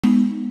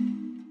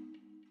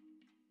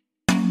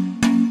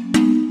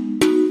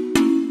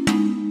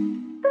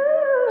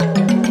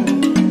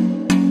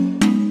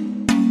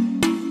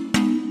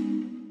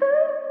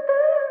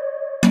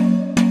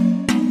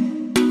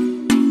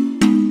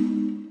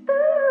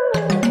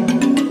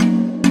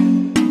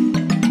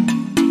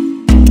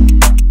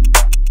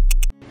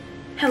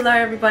Hello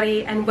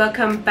everybody and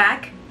welcome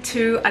back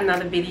to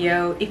another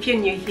video. If you're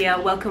new here,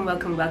 welcome to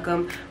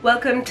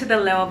the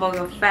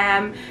LewaVogo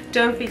fam.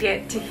 Don't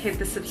forget to hit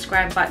the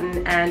subscribe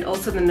button and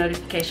also the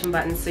notification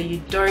button so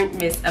you don't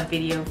miss a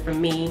video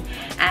from me.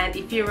 And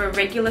if you're a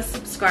regular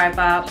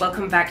subscriber,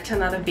 welcome back to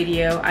another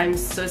video. I'm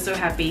so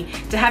happy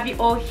to have you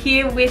all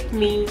here with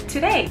me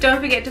today.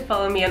 Don't forget to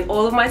follow me on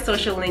all of my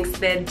social links.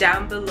 They're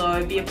down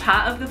below. Be a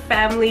part of the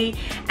family,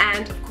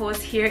 and of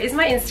course here is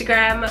my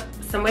Instagram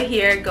somewhere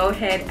here. Go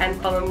ahead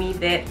and follow me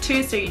there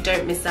too so you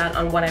don't miss out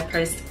on what I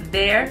post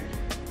there.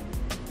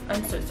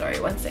 I'm so sorry,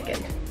 one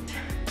second.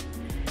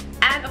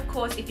 And of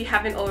course, if you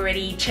haven't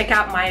already, check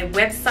out my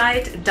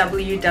website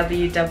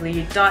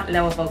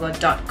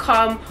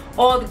www.lewavogo.com.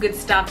 All the good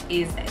stuff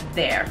is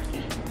there.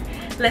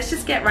 Let's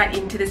just get right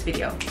into this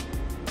video.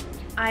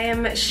 I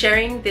am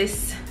sharing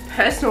this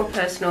personal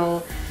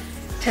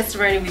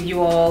testimony with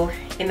you all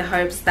in the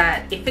hopes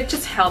that if it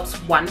just helps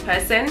one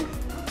person,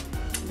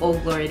 all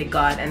glory to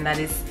God, and that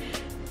is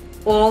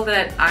all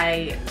that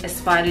I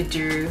aspire to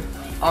do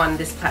on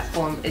this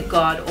platform.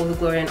 God, all the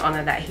glory and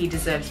honor that He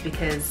deserves,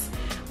 because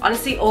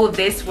honestly all of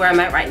this, where I'm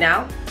at right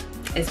now,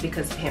 is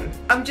because of Him.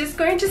 I'm just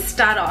going to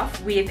start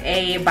off with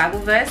a Bible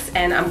verse,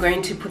 and I'm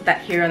going to put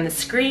that here on the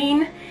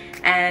screen,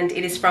 and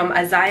it is from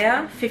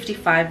Isaiah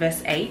 55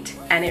 verse 8,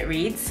 and it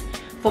reads,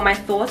 "For my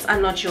thoughts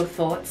are not your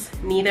thoughts,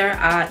 neither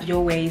are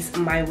your ways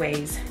my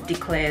ways,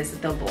 declares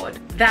the Lord."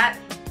 That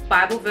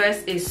Bible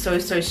verse is so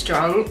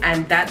strong,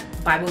 and that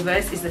Bible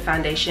verse is the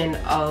foundation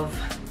of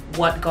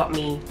what got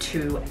me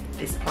to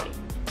this point.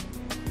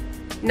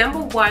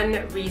 Number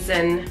one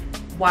reason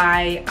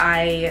why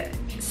I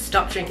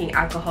stopped drinking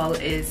alcohol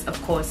is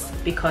of course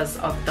because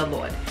of the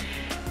Lord.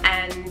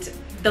 And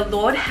the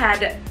Lord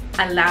had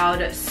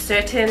allowed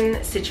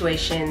certain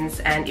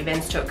situations and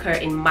events to occur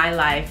in my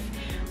life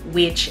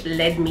which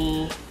led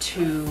me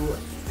to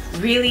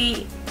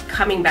really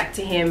coming back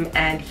to Him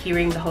and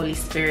hearing the Holy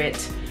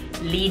Spirit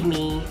lead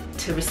me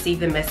to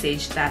receive the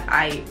message that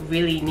I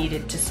really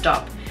needed to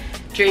stop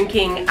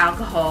drinking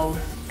alcohol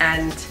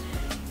and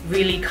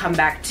really come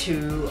back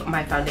to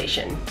my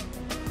foundation.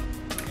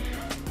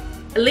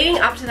 Leading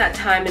up to that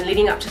time and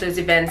leading up to those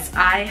events,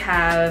 I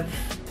have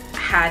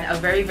had a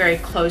very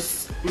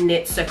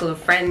close-knit circle of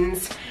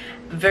friends,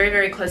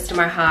 very close to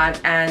my heart,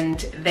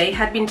 and they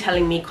had been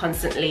telling me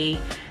constantly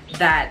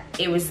that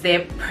it was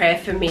their prayer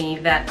for me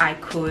that I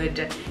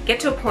could get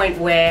to a point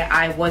where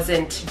I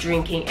wasn't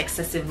drinking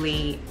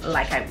excessively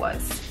like I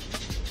was.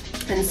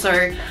 And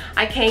so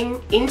I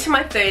came into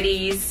my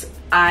 30s,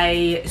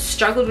 I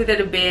struggled with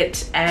it a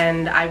bit,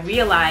 and I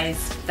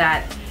realized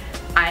that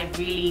I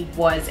really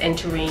was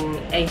entering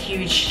a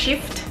huge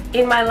shift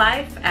in my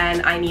life,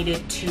 and I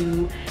needed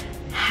to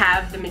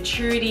have the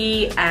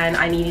maturity and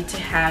I needed to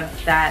have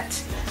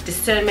that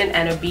discernment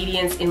and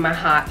obedience in my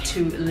heart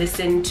to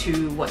listen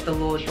to what the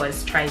Lord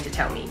was trying to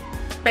tell me.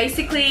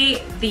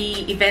 Basically,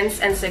 the events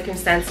and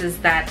circumstances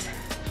that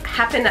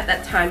happened at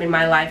that time in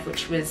my life,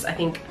 which was I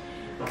think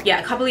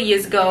a couple of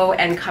years ago,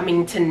 and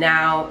coming to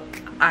now,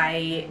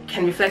 I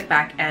can reflect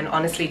back and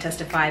honestly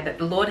testify that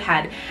the Lord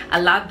had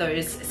allowed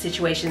those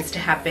situations to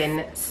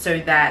happen so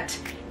that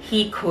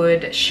He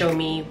could show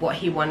me what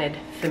He wanted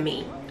for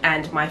me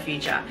and my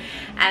future.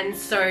 And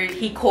so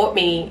He caught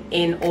me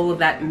in all of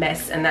that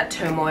mess and that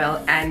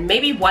turmoil, and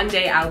maybe one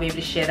day I'll be able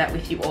to share that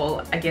with you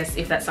all, I guess,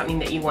 if that's something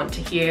that you want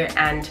to hear.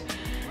 And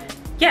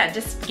yeah,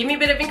 just give me a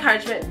bit of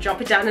encouragement,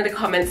 drop it down in the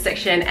comments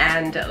section,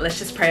 and let's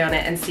just pray on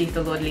it and see if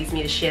the Lord leads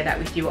me to share that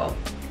with you all.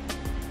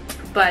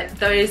 But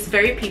those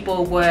very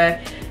people were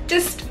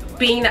just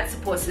being that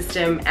support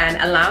system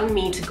and allowing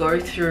me to go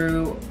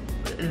through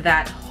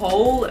that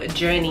whole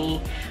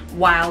journey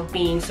while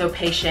being so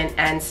patient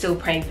and still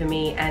praying for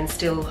me and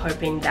still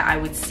hoping that I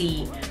would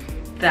see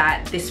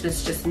that this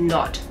was just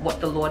not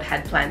what the Lord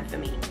had planned for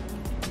me.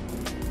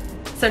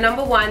 So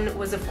number one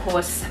was of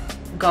course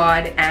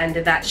God, and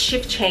that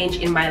shift change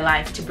in my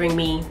life to bring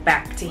me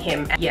back to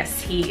Him.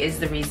 Yes, He is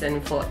the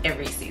reason for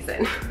every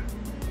season.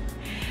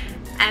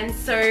 And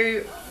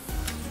so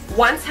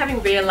once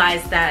having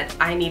realized that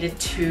I needed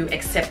to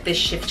accept this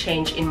shift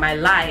change in my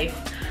life,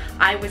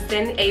 I was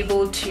then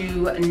able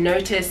to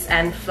notice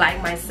and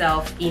flag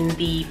myself in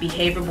the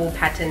behavioral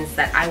patterns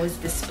that I was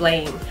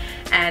displaying.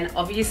 And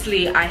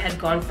obviously I had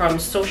gone from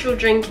social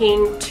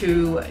drinking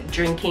to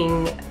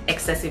drinking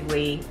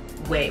excessively,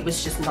 where it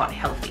was just not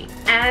healthy.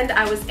 And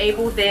I was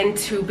able then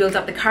to build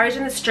up the courage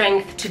and the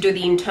strength to do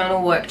the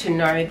internal work to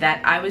know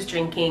that I was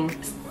drinking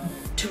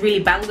to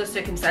really battle the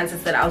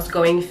circumstances that I was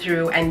going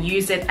through and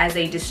use it as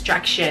a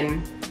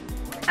distraction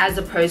as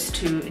opposed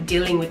to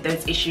dealing with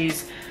those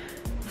issues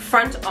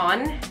front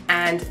on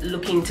and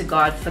looking to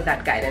God for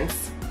that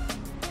guidance.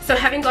 So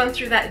having gone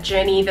through that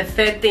journey, the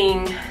third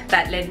thing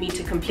that led me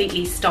to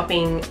completely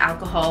stopping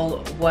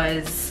alcohol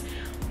was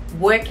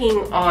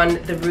working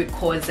on the root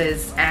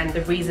causes and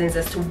the reasons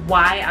as to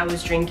why I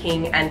was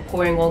drinking and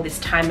pouring all this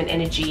time and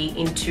energy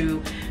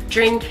into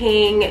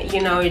drinking,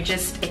 you know,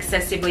 just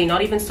excessively,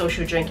 not even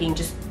social drinking,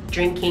 just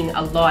drinking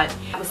a lot.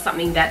 That was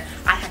something that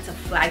I had to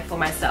flag for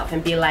myself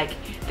and be like,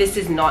 this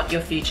is not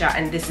your future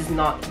and this is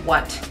not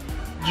what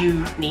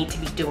you need to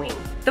be doing.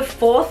 The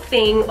fourth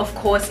thing, of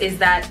course, is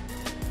that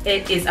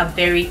it is a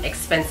very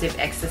expensive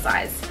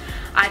exercise.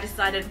 I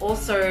decided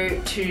also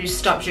to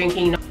stop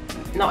drinking,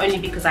 not only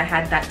because I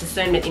had that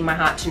discernment in my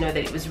heart to know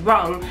that it was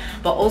wrong,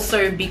 but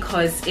also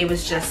because it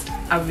was just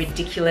a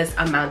ridiculous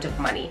amount of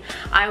money.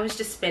 I was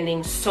just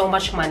spending so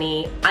much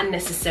money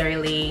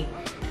unnecessarily,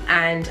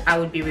 and I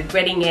would be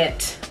regretting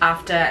it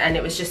after, and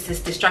it was just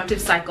this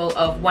destructive cycle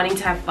of wanting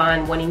to have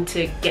fun, wanting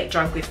to get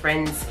drunk with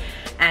friends,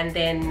 and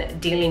then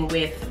dealing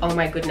with, oh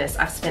my goodness,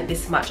 I've spent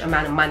this much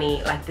amount of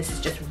money, like this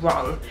is just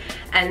wrong.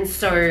 And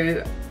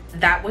so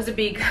that was a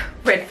big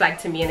red flag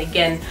to me. And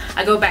again,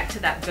 I go back to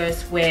that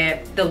verse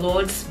where the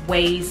Lord's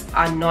ways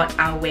are not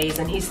our ways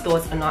and his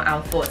thoughts are not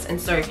our thoughts. And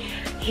so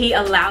he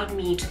allowed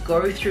me to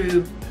go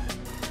through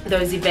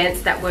those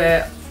events that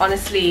were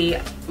honestly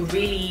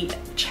really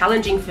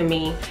challenging for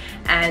me,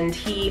 and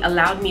he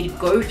allowed me to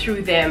go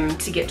through them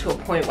to get to a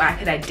point where I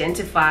could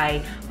identify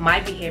my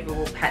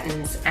behavioral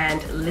patterns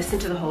and listen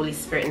to the Holy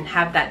Spirit and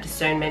have that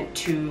discernment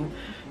to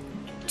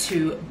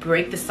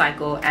break the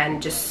cycle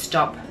and just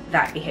stop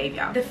that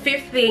behavior. The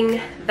fifth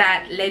thing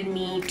that led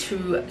me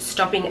to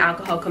stopping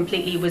alcohol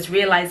completely was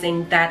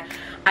realizing that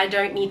I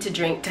don't need to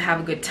drink to have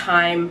a good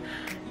time,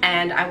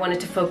 and I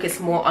wanted to focus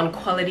more on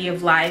quality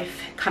of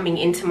life coming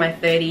into my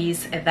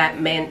 30s.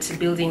 That meant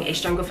building a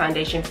stronger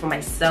foundation for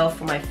myself,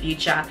 for my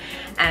future,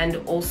 and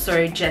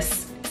also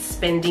just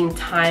spending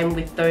time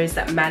with those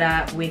that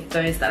matter, with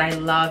those that I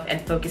love,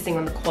 and focusing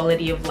on the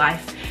quality of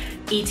life.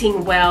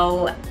 Eating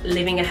well,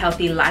 living a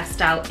healthy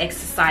lifestyle,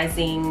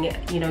 exercising,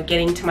 you know,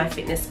 getting to my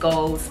fitness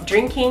goals.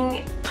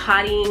 Drinking,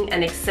 partying,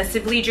 and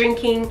excessively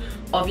drinking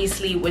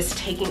obviously was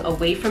taking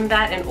away from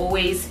that and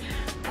always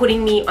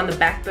putting me on the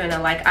back burner.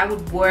 Like, I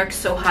would work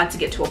so hard to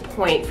get to a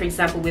point, for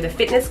example with a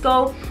fitness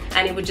goal,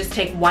 and it would just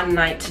take one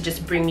night to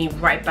just bring me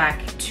right back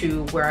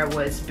to where I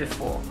was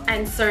before.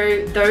 And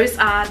so those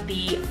are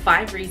the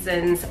 5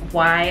 reasons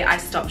why I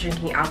stopped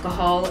drinking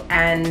alcohol,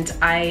 and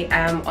I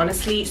am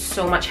honestly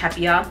so much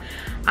happier.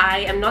 I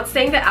am not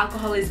saying that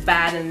alcohol is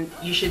bad and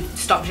you should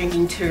stop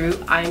drinking too.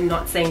 I'm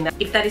not saying that.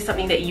 If that is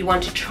something that you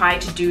want to try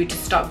to do to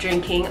stop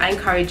drinking, I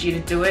encourage you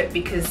to do it,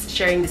 because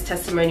sharing this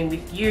testimony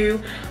with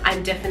you,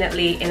 I'm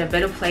definitely in a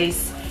better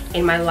place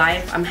in my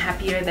life. I'm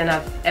happier than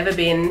I've ever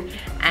been,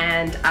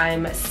 and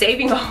I'm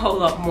saving a whole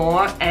lot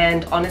more,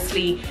 and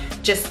honestly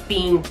just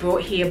being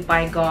brought here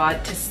by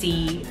God to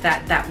see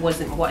that that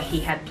wasn't what he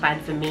had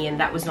planned for me, and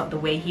that was not the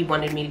way he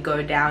wanted me to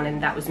go down,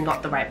 and that was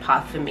not the right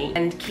path for me.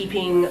 And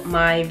keeping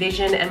my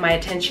vision and my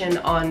attention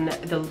on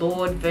the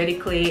Lord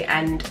vertically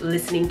and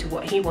listening to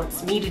what he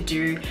wants me to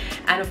do,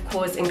 and of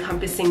course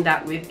encompassing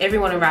that with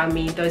everyone around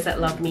me, those that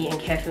love me and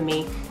care for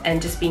me,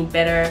 and just being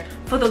better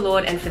for the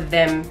Lord and for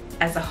them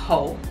as a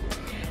whole,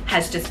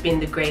 has just been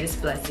the greatest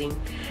blessing.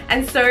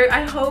 And so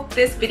I hope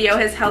this video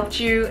has helped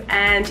you,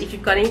 and if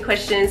you've got any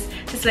questions,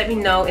 just let me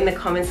know in the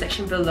comment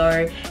section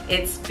below.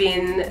 It's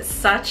been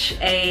such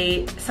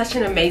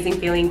an amazing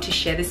feeling to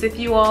share this with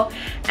you all,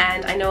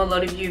 and I know a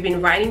lot of you have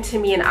been writing to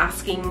me and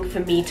asking for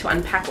me to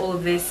unpack all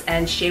of this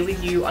and share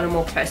with you on a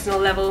more personal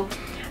level.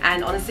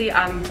 And honestly,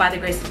 by the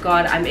grace of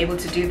God, I'm able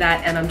to do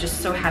that, and I'm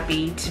just so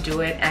happy to do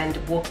it and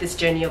walk this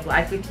journey of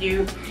life with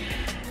you.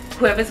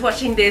 Whoever's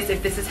watching this,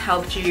 if this has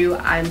helped you,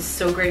 I'm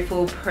so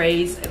grateful.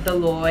 Praise the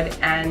Lord,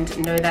 and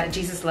know that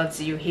Jesus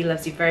loves you. He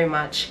loves you very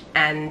much,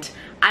 and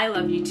I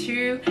love you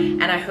too.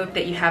 And I hope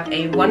that you have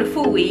a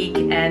wonderful week,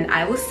 and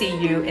I will see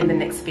you in the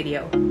next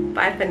video.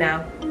 Bye for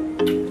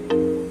now.